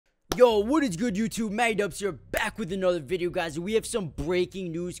Yo, what is good, YouTube? Dubs here, back with another video, guys. We have some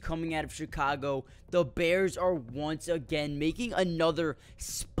breaking news coming out of Chicago. The Bears are once again making another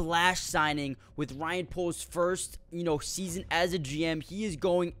splash signing with Ryan Pohl's first, season as a GM. He is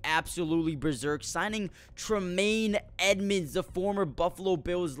going absolutely berserk, signing Tremaine Edmunds, the former Buffalo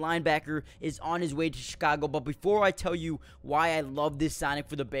Bills linebacker, is on his way to Chicago. But before I tell you why I love this signing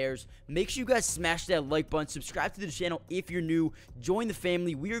for the Bears, make sure you guys smash that like button, subscribe to the channel if you're new, join the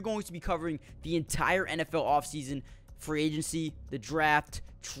family. We are going to be covering the entire NFL offseason, free agency, the draft,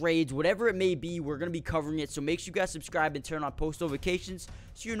 trades, whatever it may be. We're going to be covering it, so make sure you guys subscribe and turn on post notifications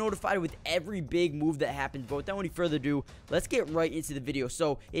so you're notified with every big move that happens. But without any further ado, let's get right into the video.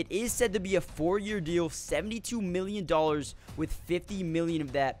 So it is said to be a 4-year deal, $72 million with $50 million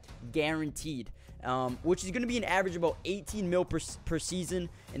of that guaranteed. Which is going to be an average of about 18 mil per season.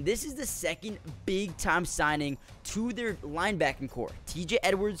 And this is the second big-time signing to their linebacking core. T.J.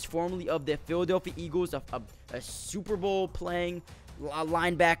 Edwards, formerly of the Philadelphia Eagles, a Super Bowl playing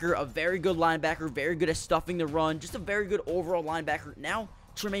linebacker, a very good linebacker, very good at stuffing the run, just a very good overall linebacker. Now,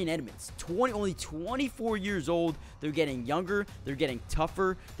 Tremaine Edmunds, only 24 years old. They're getting younger. They're getting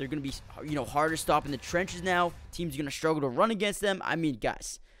tougher. They're going to be, harder to stop in the trenches now. Teams are going to struggle to run against them. I mean,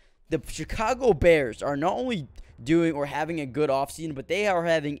 guys, the Chicago Bears are not only doing or having a good offseason, but they are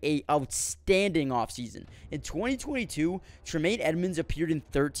having a outstanding offseason. In 2022, Tremaine Edmunds appeared in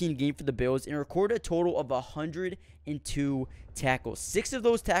 13 games for the Bills and recorded a total of 102 tackles. 6 of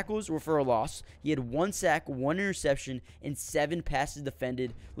those tackles were for a loss. He had 1 sack, 1 interception, and 7 passes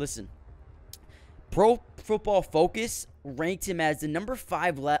defended. Listen, Pro Football Focus ranked him as the number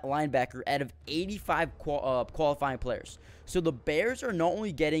 5 linebacker out of 85 qualifying players. So the Bears are not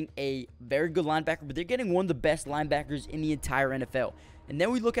only getting a very good linebacker, but they're getting one of the best linebackers in the entire NFL. And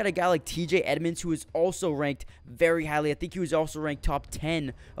then we look at a guy like T.J. Edmunds, who is also ranked very highly. I think he was also ranked top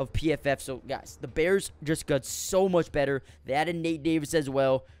 10 of PFF. So, guys, the Bears just got so much better. They added Nate Davis as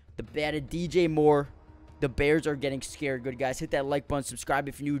well. They added DJ Moore. The Bears are getting scared. Good, guys. Hit that like button. Subscribe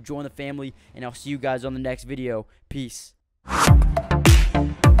if you're new. Join the family. And I'll see you guys on the next video. Peace.